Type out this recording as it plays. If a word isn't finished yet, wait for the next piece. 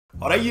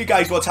Alright you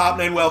guys, what's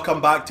happening?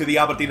 Welcome back to the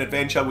Aberdeen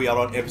Adventure. We are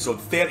on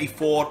episode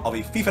 34 of a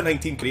FIFA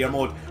 19 career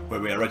mode, where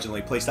we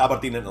originally placed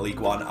Aberdeen into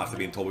League 1 after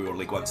being told we were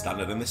League 1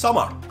 standard in the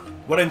summer.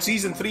 We're in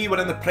Season 3,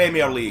 we're in the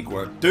Premier League,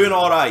 we're doing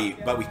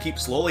alright, but we keep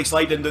slowly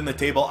sliding down the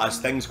table as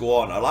things go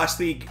on. Our last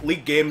three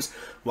league games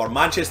were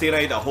Manchester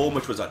United at home,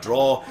 which was a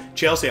draw,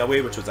 Chelsea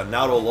away, which was a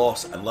narrow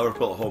loss, and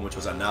Liverpool at home, which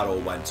was a narrow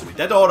win. So we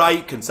did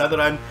alright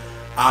considering,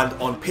 and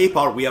on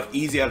paper we have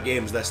easier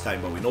games this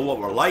time, but we know what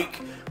we're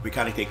like. We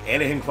can't take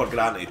anything for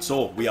granted.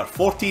 So we are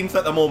 14th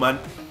at the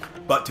moment,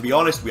 but to be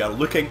honest, we are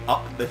looking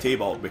up the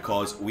table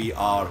because we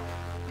are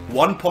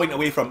 1 point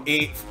away from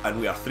 8th and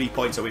we are 3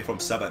 points away from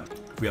 7th.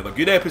 If we have a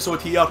good episode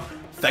here,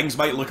 things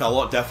might look a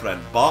lot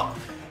different, but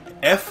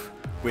if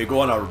we go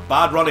on a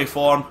bad run of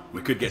form,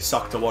 we could get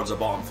sucked towards the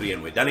bottom 3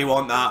 and we didn't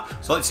want that.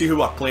 So let's see who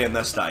we're playing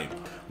this time.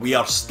 We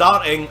are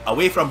starting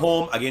away from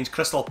home against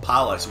Crystal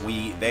Palace.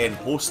 We then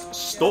host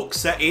Stoke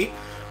City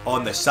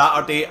on the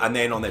Saturday, and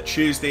then on the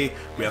Tuesday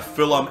we have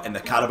Fulham in the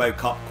Carabao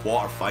Cup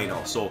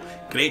quarter-final. So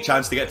great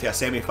chance to get to a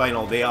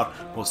semi-final there.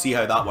 We'll see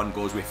how that one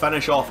goes. We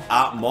finish off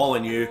at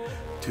Molineux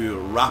to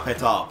wrap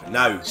it up.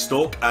 Now,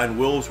 Stoke and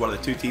Wolves were the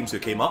two teams who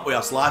came up with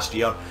us last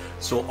year,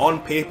 so on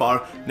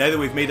paper, now that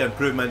we've made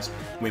improvements,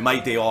 we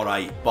might do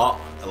alright, but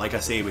like I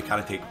say, we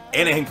can't take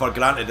anything for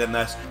granted in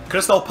this.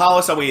 Crystal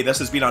Palace away, this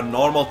has been a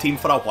normal team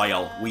for a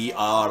while. We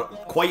are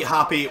quite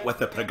happy with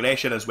the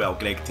progression as well.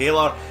 Greg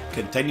Taylor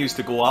continues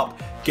to go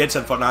up.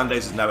 Gedson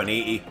Fernandez is now an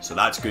 80, so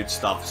that's good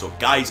stuff. So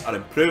guys are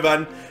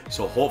improving,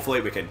 so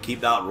hopefully we can keep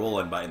that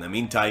rolling, but in the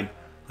meantime,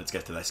 let's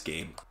get to this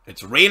game.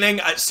 It's raining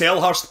at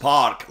Selhurst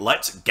Park.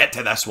 Let's get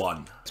to this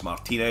one.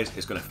 Martinez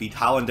is going to feed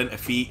Haaland into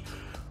feet,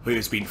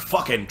 who's been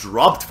fucking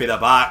drubbed for the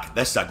back.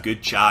 This is a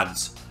good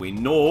chance. We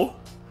know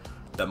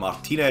that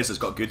Martinez has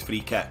got good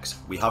free kicks.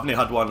 We haven't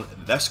had one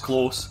this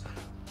close,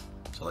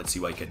 so let's see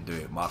what he can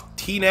do.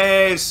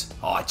 Martinez!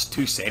 Oh, it's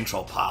too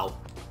central, pal.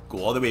 Go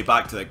all the way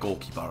back to the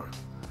goalkeeper.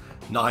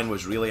 Nothing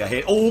was really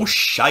ahead. Oh,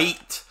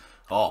 shite!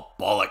 Oh,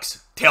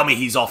 bollocks. Tell me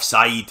he's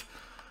offside.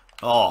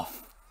 Oh,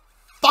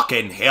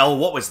 fucking hell,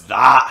 what was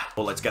that?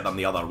 Well, let's get them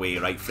the other way,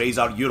 right?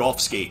 Fraser,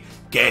 Jurovski,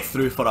 get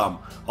through for him.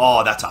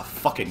 Oh, that's a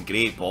fucking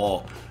great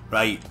ball.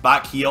 Right,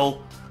 back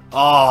heel.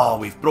 Oh,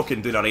 we've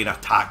broken down our own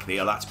attack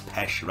there. That's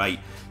pish, right?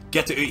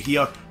 Get it out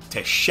here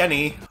to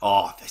Shinny.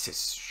 Oh, this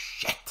is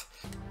shit.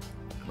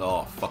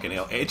 Oh, fucking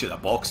hell. Edge of the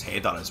box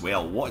header as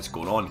well. What is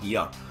going on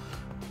here?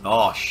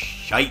 Oh,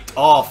 shite.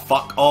 Oh,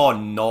 fuck. Oh,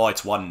 no,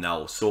 it's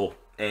 1-0. So,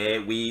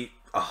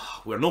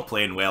 we're not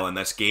playing well in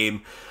this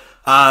game.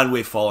 And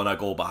we've fallen a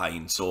goal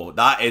behind. So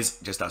that is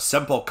just a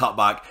simple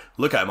cutback.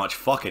 Look at how much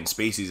fucking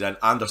space he's in.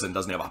 Anderson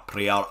doesn't have a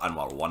prayer and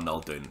we're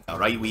 1-0 down.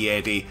 Alright, wee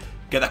Eddie.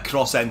 Get the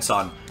cross in,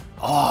 son.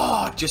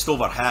 Oh, just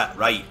over hit.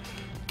 Right.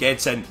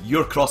 Gedson,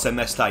 you're crossing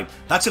this time.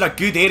 That's in a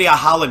good area,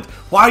 Haaland.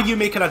 Why are you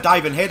making a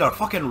diving header?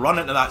 Fucking run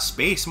into that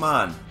space,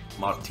 man.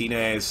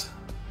 Martinez.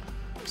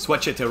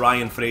 Switch it to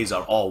Ryan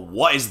Fraser. Oh,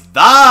 what is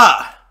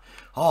that?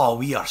 Oh,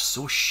 we are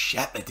so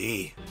shit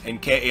today.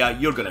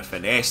 Nketiah, you're going to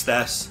finesse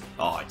this.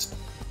 Oh, it's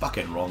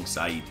fucking wrong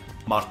side.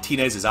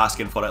 Martinez is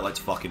asking for it. Let's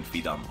fucking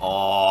feed him.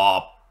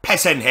 Oh,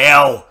 pissing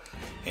hell.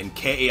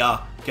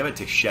 Nketiah, give it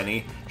to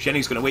Shinny.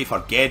 Shinny's going to wait for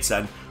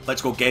Gedson.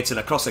 Let's go Gedson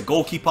across the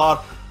goalkeeper.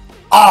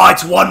 Oh,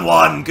 it's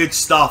 1-1. Good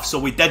stuff. So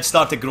we did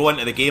start to grow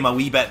into the game a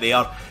wee bit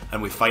there,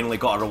 and we finally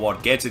got a reward.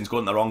 Gedson's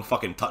going the wrong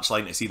fucking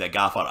touchline to see the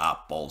gaffer.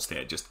 Ah, balls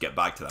to it. Just get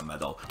back to the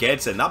middle.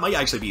 Gedson, that might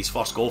actually be his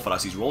first goal for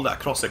us. He's rolled it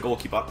across the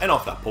goalkeeper, in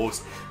off the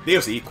post.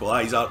 There's the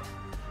equaliser.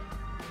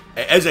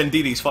 It is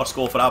indeed his first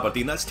goal for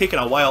Aberdeen. That's taken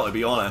a while, to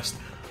be honest,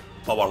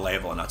 but we're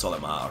level and that's all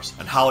that matters.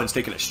 And Haaland's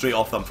taking it straight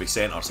off them for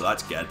centre, so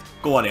that's good.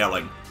 Go on,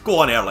 Erling. Go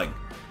on, Erling.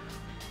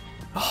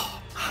 Oh,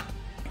 man.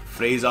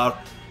 Fraser,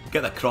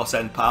 get the cross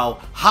in,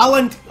 pal.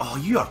 Haaland, oh,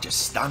 you are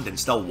just standing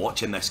still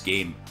watching this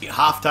game.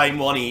 Half-time,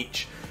 one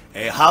each.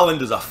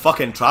 Haaland is a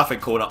fucking traffic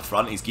cone up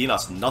front. He's giving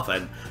us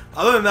nothing.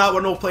 Other than that,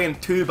 we're not playing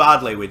too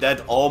badly. We did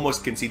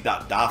almost concede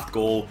that daft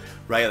goal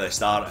right at the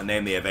start, and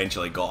then they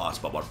eventually got us.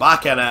 But we're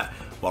back in it.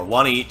 We're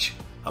one each,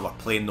 and we're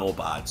playing no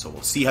bad, so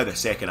we'll see how the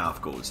second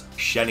half goes.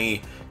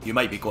 Shinny, you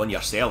might be going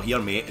yourself here,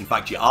 mate. In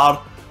fact, you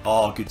are.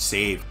 Oh, good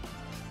save.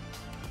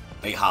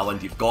 Right,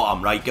 Haaland, you've got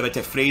him. Right, give it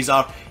to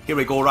Fraser. Here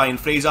we go, Ryan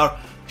Fraser.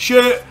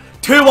 Shoot!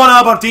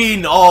 2-1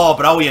 Aberdeen! Oh,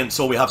 brilliant.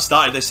 So we have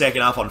started the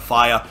second half on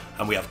fire,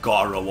 and we have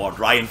got a reward.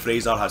 Ryan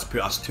Fraser has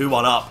put us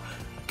 2-1 up.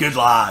 Good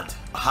lad.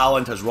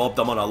 Haaland has robbed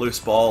him on a loose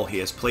ball. He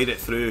has played it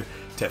through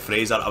to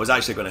Fraser. I was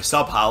actually going to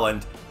sub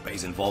Haaland, but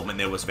his involvement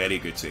there was very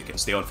good, so he can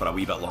stay on for a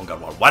wee bit longer.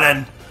 We're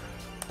winning.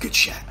 Good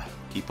shit.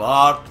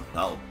 Keeper.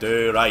 That'll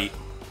do. Right.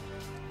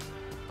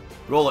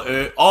 Roll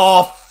it out.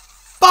 Oh,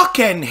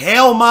 fucking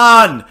hell,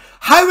 man.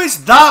 How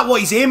is that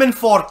what he's aiming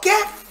for?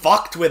 Get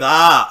fucked with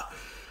that.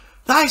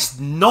 That is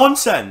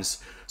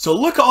nonsense. So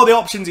look at all the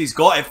options he's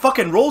got. It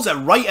fucking rolls it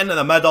right into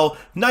the middle.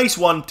 Nice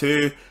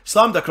 1-2.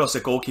 Slammed across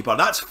the goalkeeper.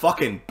 That's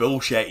fucking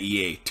bullshit,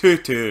 EA.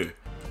 2-2.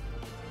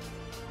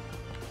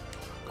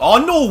 Oh,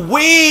 no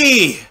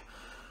way!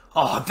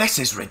 Oh, this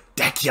is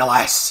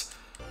ridiculous.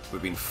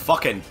 We've been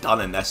fucking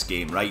done in this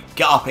game, right?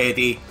 Get up,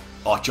 Eddie.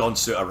 Oh, John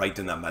Suter right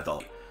in the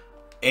middle.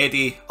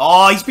 Eddie.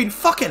 Oh, he's been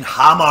fucking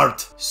hammered.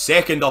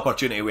 Second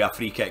opportunity with a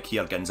free kick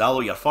here.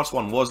 Gonzalo, your first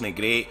one wasn't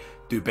great.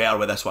 Do better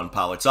with this one,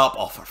 pal. It's up.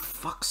 Oh, for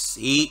fuck's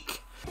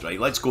sake. Right,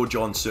 let's go,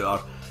 John Suter.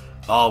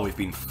 Oh, we've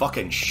been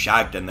fucking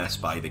shagged in this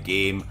by the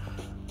game.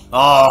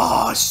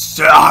 Oh,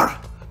 Suter.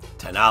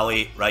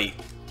 Tonali, right.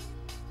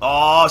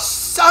 Oh,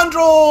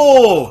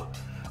 Sandro!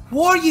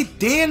 What are you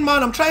doing,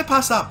 man? I'm trying to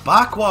pass that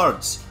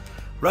backwards.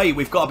 Right,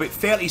 we've got about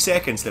 30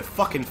 seconds to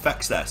fucking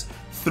fix this.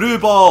 Through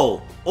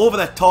ball. Over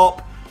the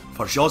top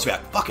for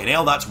Josvik. Fucking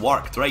hell, that's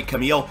worked. Right,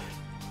 Camille.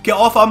 Get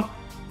off him.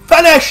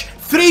 Finish!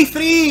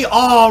 3-3!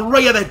 Oh,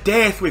 right at the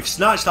death. We've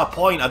snatched a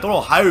point. I don't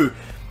know how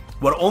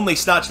we're only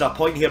snatching a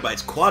point here, but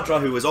it's Quadra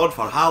who was on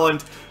for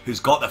Haaland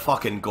who's got the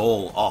fucking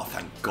goal. Oh,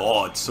 thank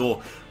God.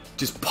 So,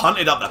 just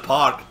punted up the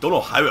park. Don't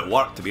know how it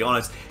worked, to be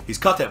honest. He's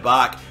cut it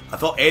back. I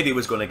thought Eddie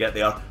was going to get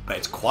there, but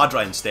it's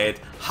Quadra instead.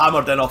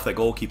 Hammered in off the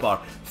goalkeeper.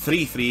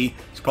 3-3.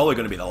 It's probably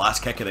going to be the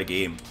last kick of the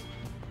game.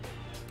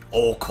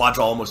 Oh,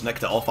 Quadra almost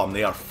nicked it off him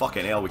there.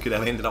 Fucking hell, we could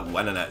have ended up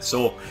winning it.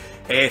 So,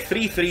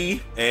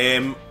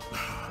 3-3.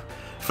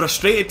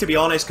 Frustrated, to be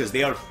honest, because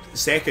their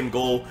second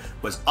goal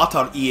was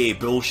utter EA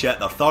bullshit.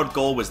 Their third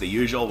goal was the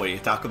usual, where you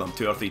tackle them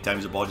 2 or 3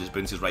 times, the ball just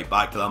bounces right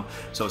back to them.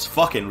 So I was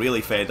fucking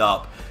really fed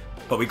up.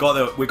 But we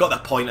got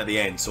the point at the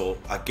end, so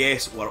I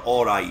guess we're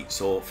alright.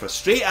 So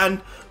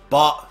frustrating,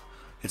 but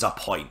it's a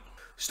point.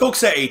 Stoke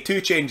City,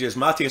 2 changes.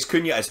 Matheus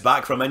Cunha is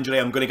back from injury.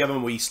 I'm going to give him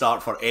a wee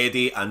start for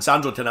Eddie. And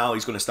Sandro Tonali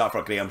is going to start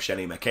for Graham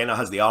Shinnie. McKenna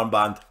has the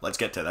armband. Let's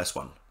get to this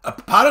one.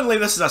 Apparently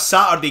this is a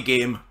Saturday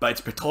game, but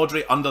it's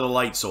Pittodrie under the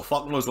lights, so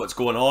fuck knows what's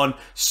going on.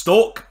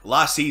 Stoke,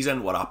 last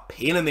season, were a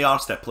pain in the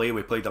arse to play.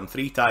 We played them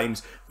 3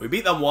 times. We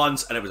beat them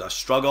once, and it was a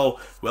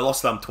struggle. We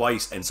lost them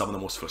twice in some of the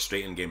most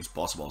frustrating games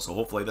possible, so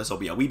hopefully this will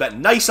be a wee bit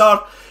nicer.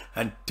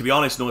 And to be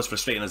honest, not as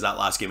frustrating as that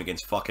last game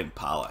against fucking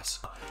Palace.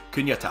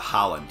 Cunha to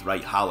Haaland.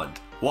 Right, Haaland.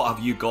 What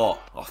have you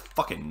got? Oh,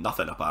 fucking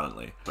nothing,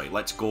 apparently. Right,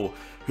 let's go.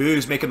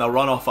 Who's making the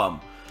run off him?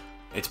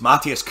 It's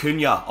Matheus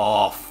Cunha.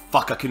 Oh,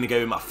 fuck, I couldn't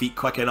get out my feet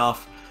quick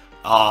enough.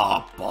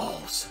 Ah, oh,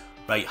 balls.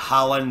 Right,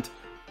 Haaland.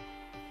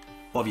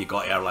 What have you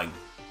got, Erling?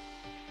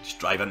 Just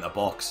drive into the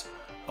box.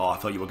 Oh, I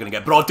thought you were going to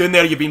get brought down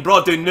there. You've been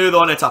brought down now,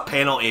 though, and it's a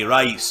penalty.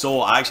 Right,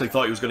 so I actually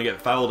thought he was going to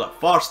get fouled at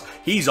first.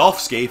 He's off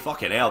skate.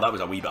 Fucking hell, that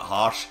was a wee bit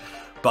harsh.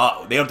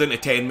 But they're down to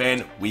 10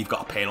 men. We've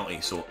got a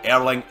penalty. So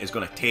Erling is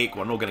going to take.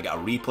 We're not going to get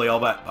a replay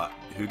of it, but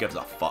who gives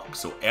a fuck?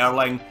 So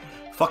Erling,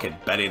 fucking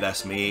bury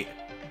this, mate.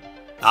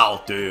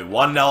 That'll do.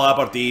 1-0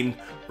 Aberdeen.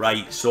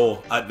 Right,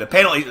 so the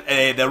penalty,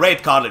 the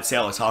red card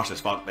itself is harsh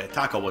as fuck. The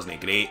tackle wasn't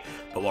great,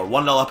 but we're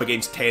 1-0 up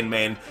against 10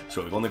 men,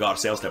 so we've only got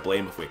ourselves to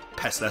blame if we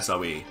piss this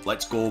away.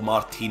 Let's go,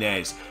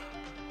 Martinez.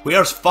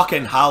 Where's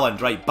fucking Haaland?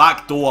 Right,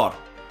 back door.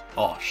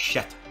 Oh,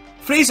 shit.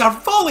 Fraser,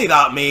 volley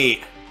that,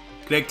 mate.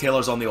 Greg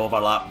Taylor's on the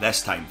overlap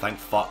this time, thank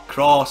fuck.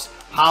 Cross,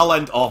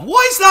 Haaland. Oh,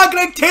 what is that,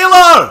 Greg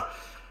Taylor?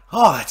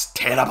 Oh, that's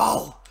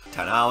terrible.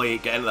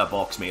 Tonali, get into the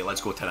box, mate. Let's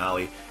go,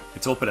 Tonali.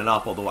 It's opening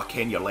up, although I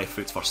ken your left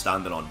foot's for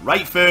standing on.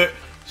 Right foot,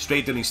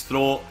 straight down his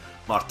throat.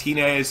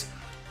 Martinez,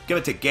 give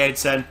it to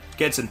Gedson.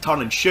 Gedson,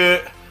 turn and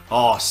shoot.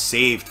 Oh,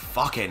 saved.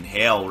 Fucking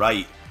hell,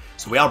 right.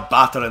 So we are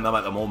battering them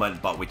at the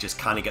moment, but we just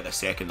can't get the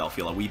second. I'll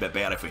feel a wee bit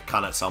better if we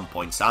can at some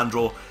point.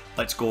 Sandro,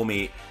 let's go,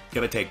 mate.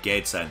 Give it to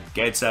Gedson.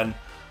 Gedson.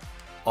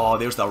 Oh,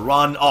 there's the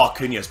run. Oh,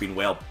 Cunha's been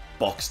well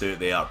boxed out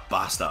there.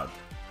 Bastard.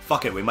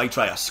 Fuck it, we might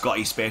try a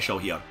Scotty special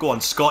here. Go on,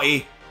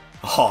 Scotty.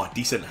 Oh,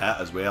 decent hit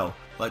as well.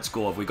 Let's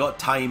go. Have we got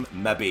time?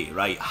 Maybe.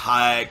 Right.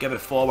 Hi. Give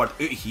it forward out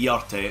here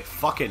to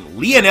fucking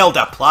Lionel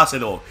de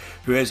Placido,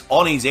 who is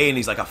on his own.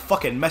 He's like a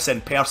fucking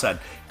missing person.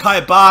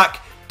 Cut it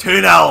back.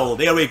 2-0.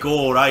 There we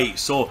go. Right.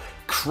 So,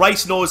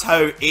 Christ knows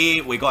how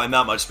A, we got in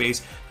that much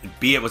space, and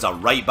B, it was a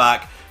right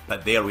back.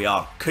 But there we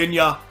are.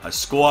 Cunha has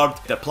scored.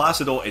 De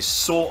Placido is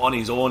so on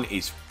his own.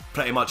 He's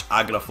pretty much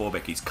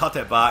agoraphobic. He's cut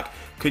it back.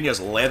 Cunha's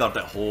leathered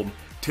it home.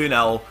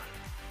 2-0.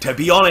 To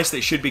be honest,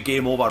 it should be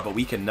game over, but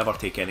we can never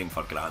take anything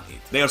for granted.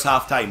 There's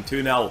half-time,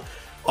 2-0.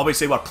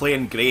 Obviously, we're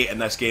playing great in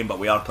this game, but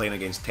we are playing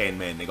against 10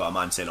 men. They got a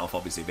man sent off,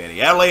 obviously,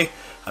 very early,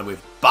 and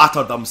we've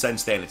battered them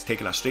since then. It's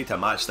taken us straight to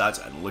match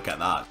stats, and look at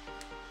that.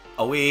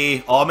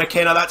 Away. Oh,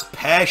 McKenna, that's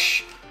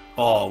pish.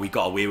 Oh, we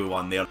got away with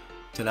one there.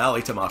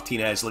 Tonali to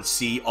Martinez, let's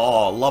see.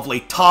 Oh,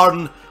 lovely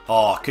turn.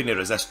 Oh, couldn't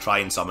resist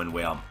trying something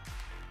with him.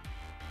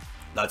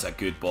 That's a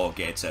good ball,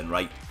 gets in,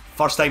 right.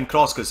 First time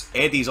cross because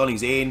Eddie's on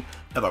his own.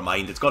 Never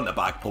mind, it's gone to the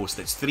back post.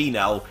 It's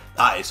 3-0.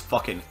 That is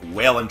fucking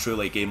well and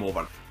truly game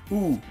over.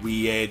 Ooh,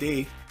 wee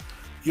Eddie.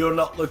 You're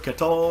not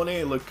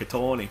Lucatoni,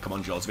 Lucatoni. Come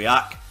on,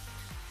 Josviak.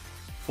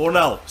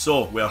 4-0.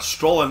 So, we're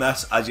strolling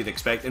this as you'd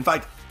expect. In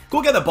fact,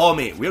 go get the ball,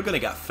 mate. We're going to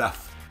get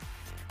 5th.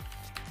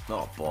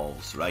 Not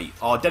balls, right.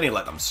 Oh, didn't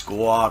let them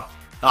score.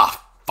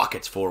 Ah, fuck,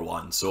 it's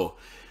 4-1. So,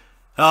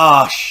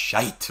 ah,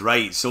 shite.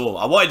 Right, so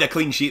I wanted a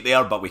clean sheet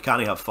there, but we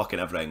can't have fucking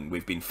everything.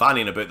 We've been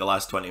fanning about the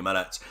last 20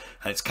 minutes,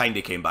 and it's kind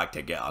of came back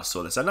to get us.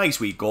 So it's a nice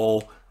wee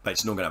goal, but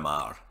it's not going to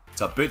matter.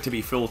 It's about to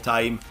be full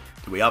time.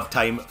 Do we have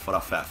time for a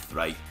 5th?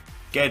 Right.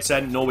 Gets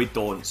in? No, we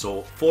don't.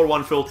 So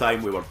 4-1 full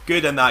time. We were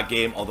good in that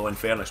game, although in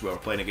fairness we were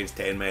playing against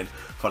 10 men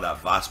for the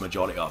vast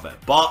majority of it.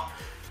 But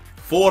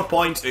 4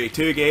 points out of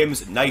 2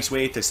 games, nice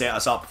way to set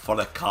us up for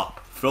the cup.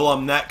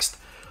 Fulham next.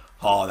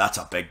 Oh, that's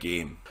a big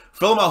game.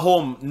 Fulham at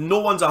home, no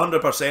one's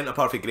 100%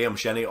 apart from Graham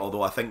Shinnie,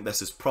 although I think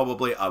this is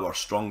probably our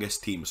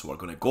strongest team. So we're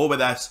going to go with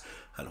this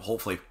and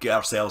hopefully get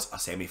ourselves a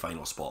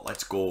semi-final spot.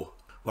 Let's go.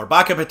 We're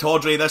back at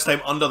Pittodrie, this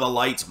time under the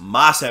lights.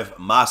 Massive,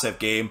 massive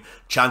game.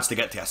 Chance to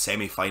get to a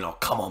semi-final.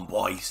 Come on,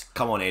 boys.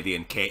 Come on, Eddie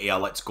and Katie.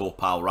 Let's go,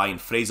 pal. Ryan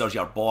Fraser's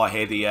your boy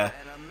ahead of you.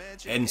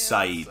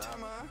 Inside.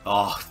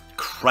 Oh,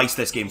 Christ,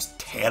 this game's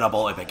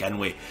terrible to begin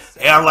with.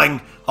 Erling.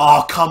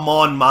 Oh, come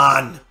on,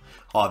 man.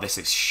 Oh, this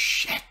is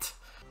shit.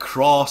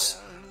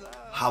 Cross.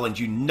 Haaland,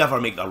 you never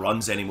make the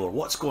runs anymore.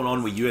 What's going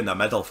on with you in the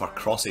middle for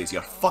crosses?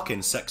 You're fucking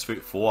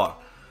 6'4".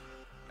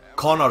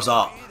 Corners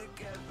up.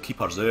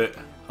 Keeper's out.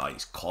 Oh,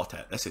 he's caught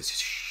it. This is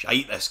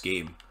shite, this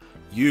game.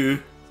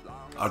 You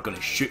are going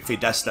to shoot for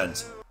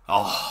distance.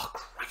 Oh,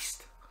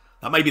 Christ.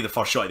 That might be the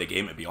first shot of the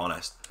game, to be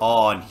honest.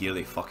 Oh, and here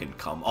they fucking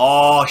come.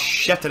 Oh,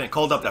 shit, and it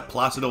called up to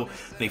Placido,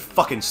 and he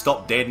fucking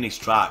stopped dead in his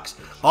tracks.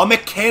 Oh,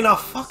 McKenna,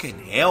 fucking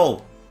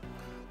hell.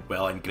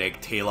 Well, and Greg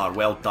Taylor,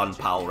 well done,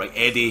 pal. Right,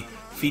 Eddie,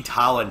 feed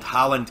Haaland.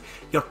 Haaland,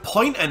 you're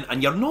pointing,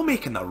 and you're not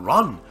making the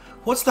run.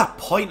 What's the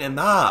point in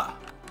that?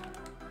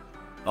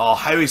 Oh,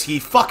 how has he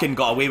fucking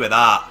got away with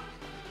that?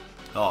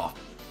 Oh,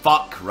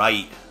 fuck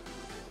right.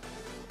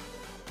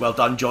 Well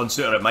done, John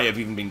Suter. It might have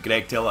even been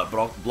Greg Taylor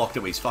that blocked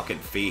it with his fucking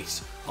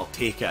face. I'll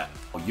take it.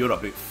 Oh, you're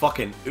about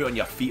fucking out on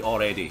your feet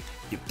already.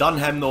 You've done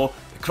him though.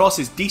 The cross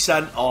is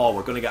decent. Oh,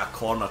 we're going to get a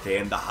corner to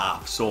end the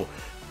half. So,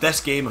 this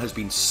game has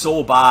been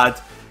so bad.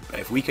 But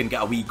if we can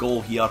get a wee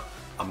goal here,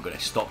 I'm going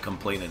to stop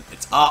complaining.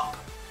 It's up.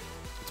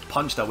 It's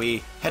punched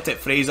away. Hit it,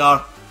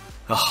 Fraser.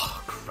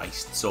 Oh,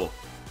 Christ. So,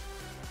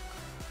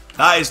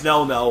 that is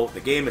 0-0. The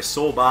game is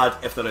so bad.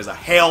 If there is a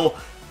hell,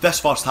 this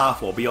first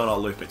half will be on a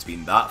loop. It's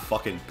been that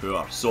fucking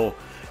poor. So,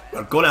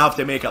 we're going to have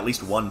to make at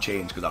least one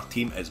change because our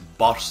team is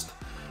burst.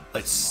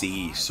 Let's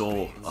see.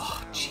 So,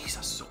 oh,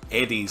 Jesus. So,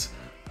 Eddie's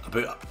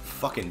about a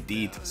fucking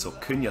deed. So,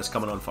 Cunha's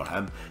coming on for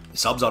him. The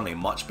subs aren't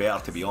much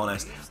better, to be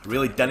honest. I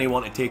really didn't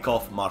want to take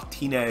off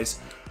Martinez,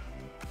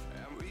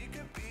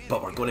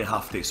 but we're going to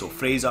have to. So,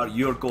 Fraser,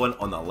 you're going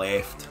on the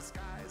left.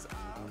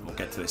 We'll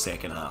get to the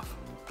second half.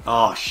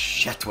 Oh,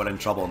 shit, we're in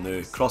trouble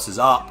now. Crosses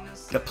up.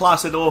 To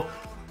Placido.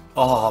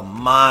 Oh,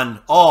 man.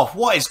 Oh,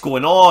 what is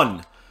going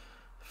on?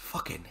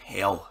 Fucking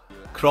hell.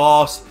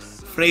 Cross.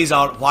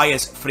 Fraser. Why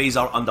is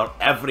Fraser under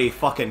every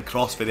fucking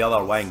cross for the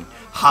other wing?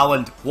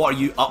 Haaland, what are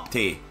you up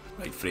to?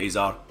 Right,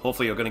 Fraser.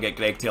 Hopefully you're going to get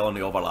Greg Taylor in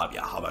the overlap.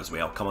 Yeah, I have as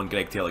well. Come on,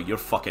 Greg Taylor. You're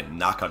fucking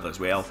knackered as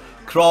well.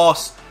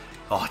 Cross.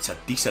 Oh, it's a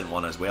decent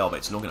one as well, but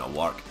it's not going to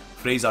work.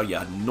 Fraser, you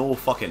had no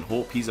fucking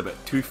hope. He's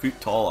about 2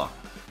 foot taller.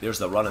 There's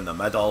the run in the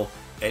middle.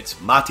 It's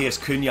Matheus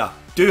Cunha.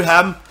 Do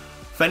him.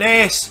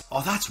 Finesse.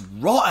 Oh, that's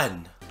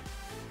rotten.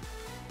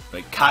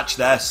 Right, catch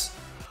this.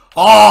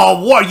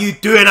 Oh, what are you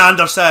doing,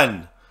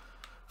 Anderson?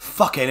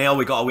 Fucking hell,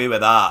 we got away with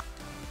that.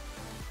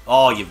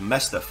 Oh, you've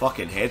missed the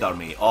fucking header,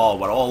 mate. Oh,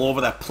 we're all over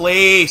the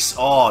place.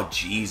 Oh,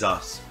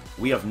 Jesus.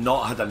 We have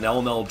not had a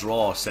 0-0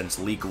 draw since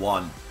League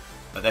One.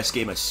 But this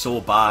game is so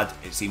bad,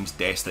 it seems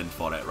destined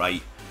for it,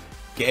 right?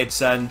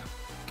 Gedson.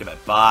 Give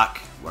it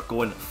back. We're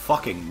going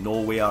fucking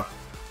nowhere.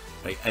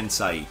 Right,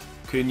 inside.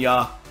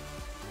 Cunha.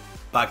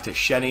 Back to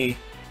Shinnie.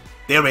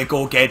 There we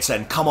go,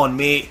 Gedson. Come on,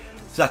 mate.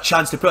 There's a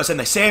chance to put us in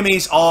the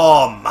semis.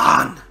 Oh,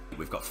 man.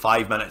 We've got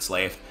 5 minutes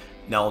left.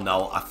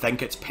 0-0. I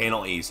think it's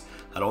penalties.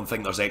 I don't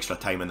think there's extra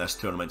time in this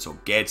tournament. So,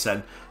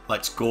 Gedson.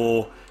 Let's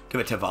go.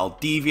 Give it to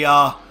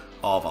Valdivia.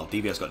 Oh,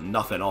 Valdivia's got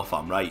nothing off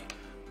him. Right.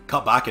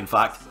 Cut back, in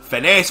fact.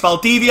 Finesse,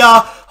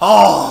 Valdivia.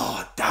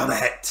 Oh, damn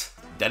it.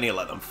 Didn't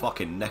let them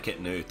fucking nick it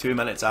now. 2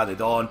 minutes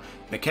added on.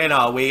 McKenna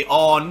away.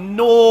 Oh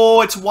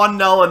no, it's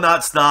 1-0 and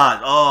that's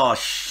that. Oh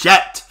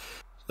shit.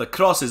 The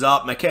cross is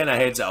up. McKenna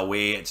heads it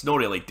away. It's not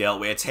really dealt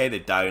with. It's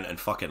headed down and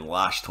fucking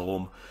lashed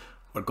home.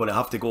 We're going to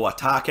have to go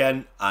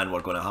attacking and we're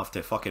going to have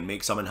to fucking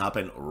make something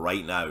happen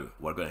right now.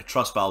 We're going to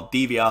trust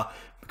Valdivia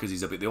because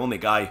he's about the only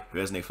guy who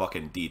isn't a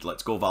fucking deed.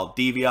 Let's go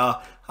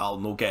Valdivia. I'll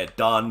no get it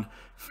done.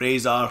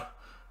 Fraser.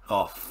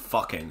 Oh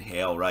fucking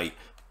hell, right.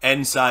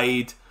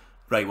 Inside.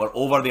 Right, we're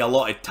over the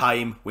allotted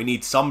time. We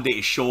need somebody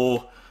to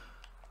show.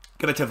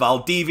 Give it to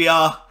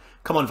Valdivia.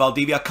 Come on,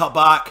 Valdivia, cut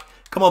back.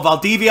 Come on,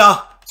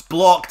 Valdivia. It's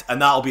blocked,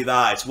 and that'll be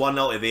that. It's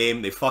 1-0 to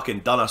them. They've fucking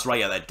done us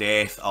right at the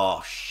death.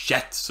 Oh,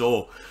 shit.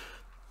 So,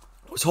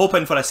 I was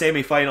hoping for a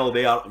semi-final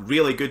there.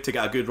 Really good to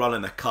get a good run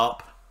in the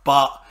cup,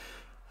 but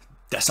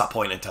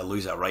disappointing to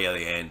lose it right at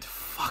the end.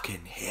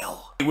 Fucking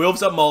hell.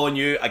 Wolves at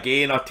Molyneux.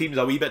 Again, our team's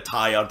a wee bit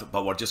tired,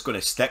 but we're just going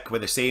to stick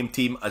with the same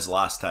team as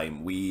last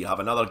time. We have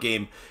another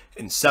game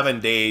in 7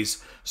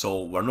 days,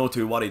 so we're not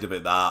too worried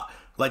about that.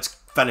 Let's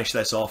finish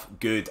this off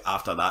good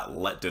after that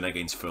letdown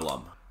against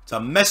Fulham. It's a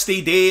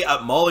misty day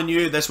at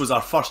Molineux. This was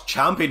our first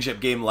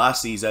championship game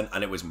last season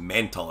and it was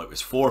mental. It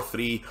was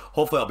 4-3.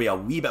 Hopefully it'll be a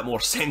wee bit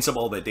more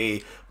sensible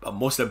today. But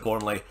most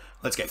importantly,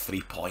 let's get 3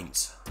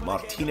 points.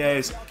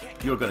 Martinez,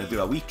 you're going to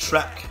do a wee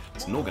trick.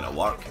 It's not going to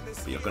work,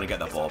 but you're going to get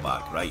the ball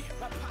back, right?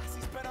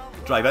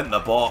 Drive into the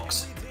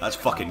box. That's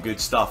fucking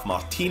good stuff.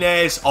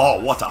 Martinez.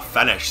 Oh, what a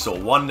finish. So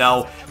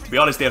 1-0. To be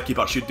honest, their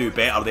keeper should do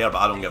better there, but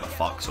I don't give a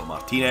fuck. So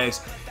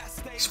Martinez.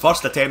 His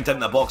first attempt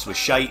into the box was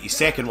shite. His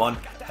second one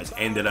has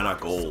ended in a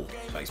goal.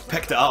 But he's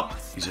picked it up.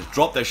 He's just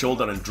dropped his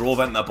shoulder and drove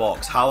into the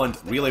box. Haaland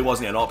really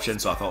wasn't an option,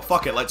 so I thought,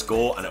 fuck it, let's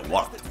go. And it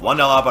worked.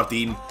 1-0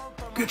 Aberdeen.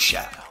 Good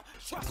shit.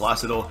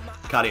 Placido,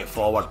 carry it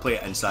forward, play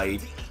it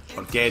inside.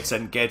 For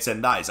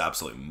Gedson, that is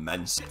absolute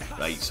mince.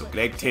 Right, so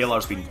Greg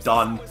Taylor's been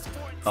done.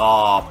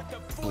 Oh,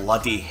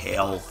 bloody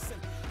hell.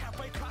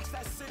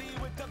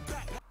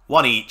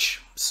 1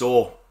 each.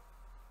 So,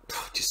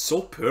 just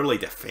so poorly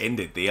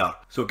defended there.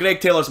 So Greg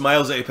Taylor's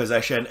miles out of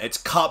position. It's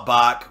cut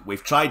back.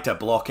 We've tried to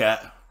block it.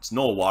 It's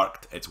no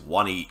worked. It's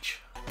 1 each.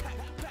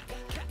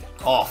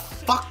 Oh,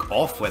 fuck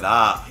off with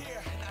that.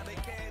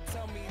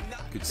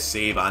 Good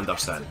save,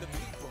 Anderson.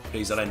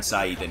 Fraser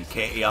inside and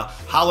Ketia.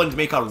 Haaland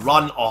make a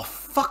run. Oh,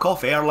 fuck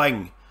off,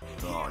 Erling.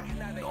 Oh,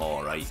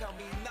 no, right.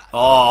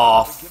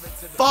 Oh,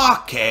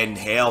 fucking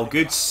hell.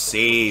 Good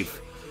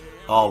save.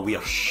 Oh,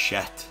 we're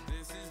shit.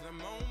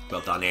 Well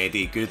done,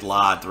 Eddie. Good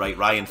lad. Right,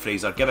 Ryan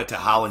Fraser. Give it to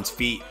Haaland's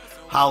feet.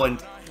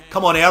 Haaland.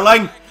 Come on,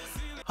 Erling.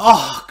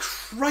 Oh,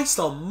 Christ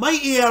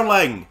almighty,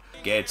 Erling.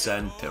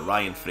 Gedson to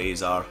Ryan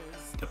Fraser.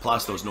 De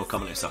Plasto's no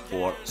coming to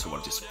support, so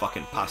we're just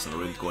fucking passing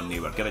around going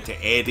nowhere. Give it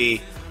to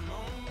Eddie.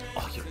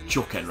 Oh, you're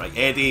joking, right?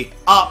 Eddie,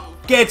 up,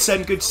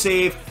 Gedson, good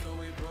save.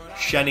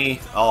 Shinny,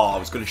 oh, I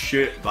was going to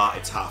shoot, but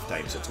it's half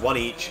time, so it's 1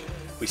 each.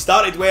 We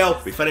started well,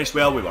 we finished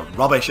well, we were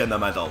rubbish in the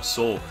middle,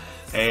 so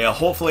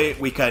hopefully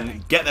we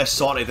can get this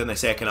sorted in the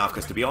second half,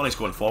 because to be honest,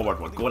 going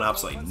forward, we're going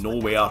absolutely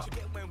nowhere.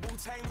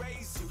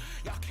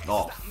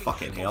 Oh,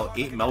 fucking hell,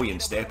 8 million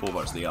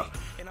step-overs there.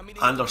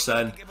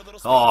 Anderson,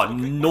 oh,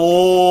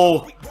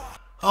 no.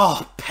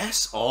 Oh,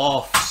 piss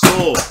off.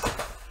 So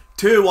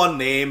 2-1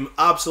 name,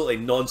 absolutely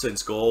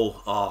nonsense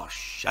goal. Oh,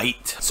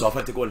 shite. So I've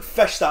had to go and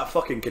fish that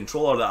fucking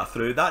controller that I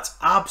threw. That's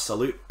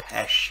absolute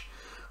pish.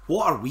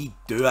 What are we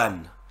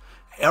doing?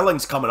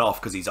 Erling's coming off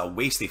because he's a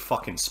waste of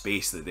fucking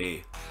space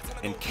today.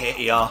 And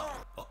Ketia.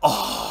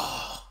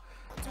 Oh.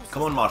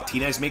 Come on,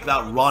 Martinez, make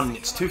that run.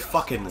 It's too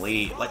fucking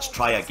late. Let's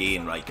try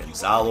again, right?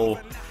 Gonzalo.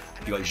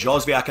 You got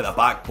Josviak at the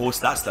back post.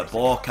 That's the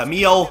ball.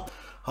 Camille.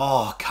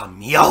 Oh,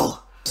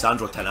 Camille.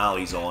 Sandro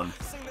Tonali's on.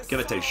 Give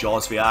it to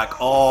Josviak.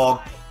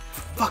 Oh,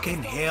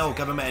 fucking hell.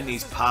 Give him it in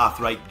his path.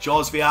 Right,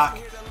 Josviak.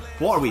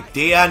 What are we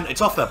doing?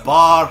 It's off the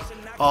bar.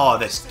 Oh,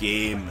 this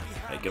game.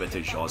 Right, give it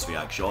to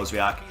Josviak.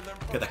 Josviak.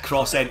 Get the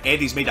cross in.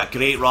 Eddie's made a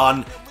great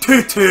run.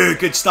 2-2.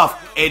 Good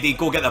stuff. Eddie,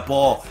 go get the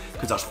ball.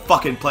 Because there's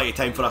fucking plenty of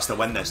time for us to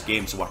win this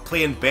game. So we're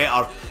playing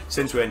better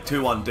since we went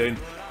 2-1 down.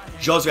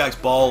 Josviak's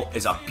ball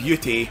is a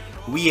beauty.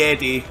 Wee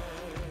Eddie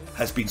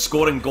has been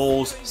scoring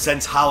goals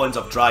since Haaland's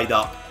have dried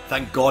up.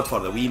 Thank God for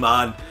the wee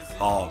man.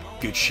 Oh,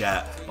 good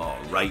shit. Oh,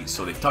 right.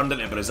 So they've turned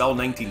into Brazil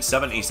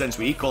 1970 since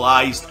we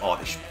equalised. Oh,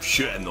 the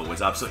shooting though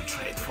was absolutely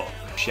dreadful.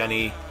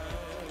 Shinny.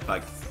 In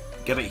fact,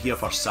 give it here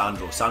for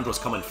Sandro. Sandro's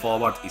coming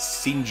forward. He's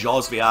seen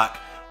Josviak.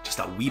 Just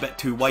a wee bit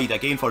too wide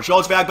again for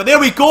Josviak. But there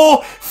we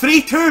go.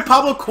 3-2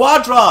 Pablo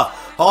Quadra.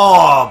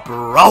 Oh,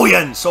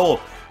 brilliant.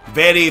 So,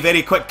 very,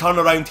 very quick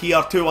turnaround here.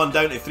 2-1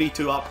 down to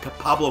 3-2 up.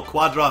 Pablo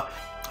Quadra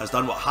has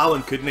done what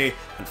Haaland couldn't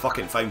and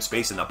fucking found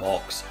space in the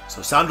box.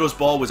 So Sandro's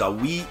ball was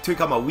took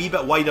him a wee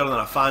bit wider than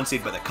I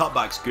fancied, but the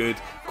cutback's good.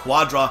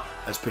 Quadra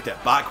has put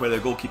it back where the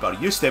goalkeeper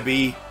used to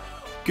be.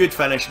 Good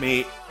finish,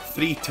 mate.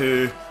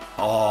 3-2.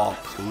 Oh,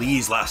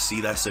 please let us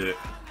see this out.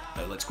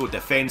 Right, let's go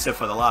defensive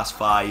for the last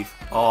 5.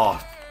 Oh,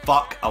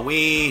 fuck,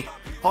 away.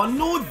 Oh,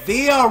 no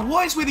there.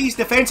 What is with these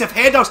defensive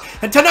headers?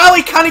 And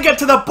Tonali can't get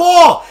to the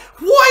ball.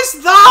 What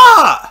is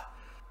that?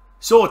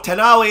 So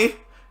Tonali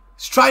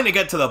is trying to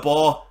get to the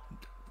ball.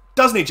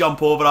 Doesn't he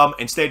jump over him,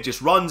 instead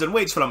just runs and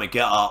waits for him to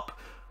get up.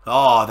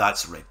 Oh,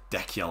 that's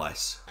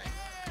ridiculous.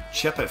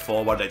 Chip it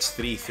forward, it's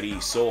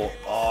 3-3. So,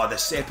 oh,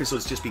 this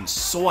episode's just been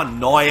so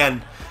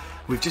annoying.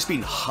 We've just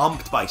been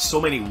humped by so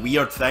many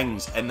weird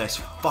things in this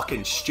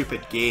fucking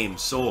stupid game.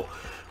 So,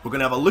 we're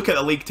going to have a look at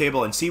the league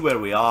table and see where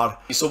we are.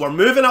 So, we're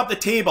moving up the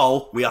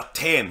table. We are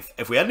 10th.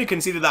 If we hadn't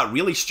conceded that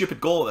really stupid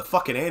goal at the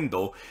fucking end,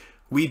 though,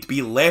 we'd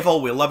be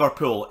level with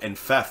Liverpool in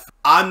 5th.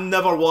 I'm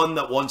never one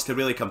that wants to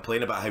really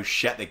complain about how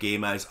shit the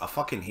game is. I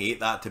fucking hate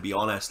that, to be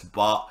honest.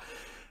 But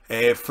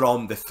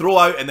from the throw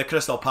out in the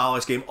Crystal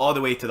Palace game all the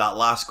way to that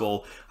last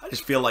goal, I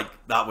just feel like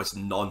that was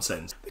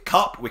nonsense. The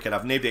cup, we can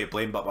have nobody to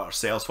blame but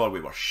ourselves for.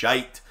 We were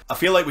shite. I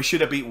feel like we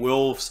should have beat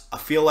Wolves. I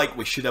feel like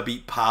we should have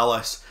beat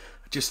Palace.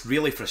 Just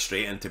really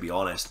frustrating, to be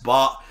honest.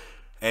 But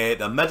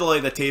the middle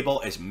of the table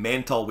is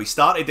mental. We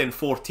started in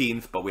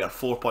 14th, but we are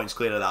 4 points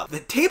clear of that. The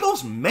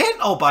table's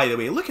mental, by the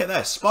way. Look at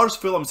this. Spurs,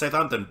 Fulham,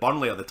 Southampton,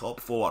 Burnley are the top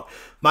 4.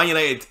 Man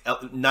United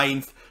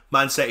 9th,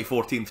 Man City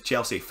 14th,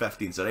 Chelsea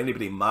 15th. Is there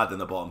anybody mad in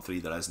the bottom 3?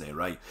 There isn't,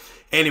 right?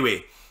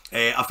 Anyway,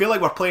 I feel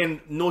like we're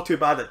playing not too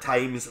bad at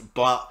times,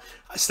 but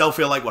I still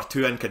feel like we're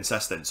too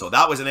inconsistent. So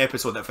that was an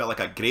episode that felt like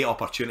a great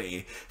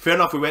opportunity. Fair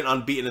enough, we went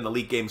unbeaten in the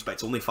league games, but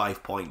it's only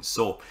 5 points.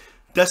 So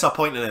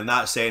disappointing in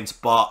that sense,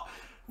 but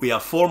we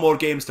have 4 more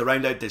games to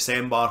round out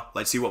December.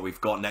 Let's see what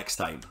we've got next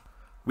time.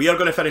 We are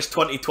going to finish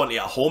 2020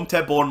 at home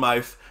to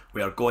Bournemouth.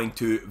 We are going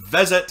to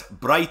visit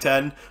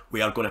Brighton.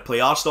 We are going to play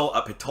Arsenal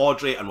at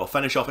Pittodrie, and we'll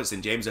finish off at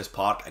St James's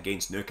Park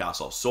against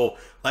Newcastle. So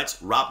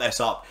let's wrap this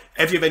up.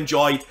 If you've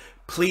enjoyed,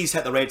 please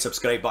hit the red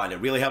subscribe button.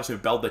 It really helps me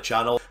build the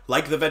channel.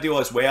 Like the video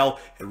as well.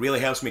 It really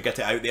helps me get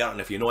it out there. And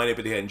if you know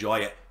anybody who enjoy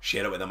it,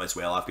 share it with them as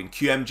well. I've been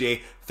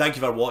QMJ. Thank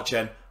you for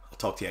watching. I'll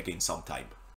talk to you again sometime.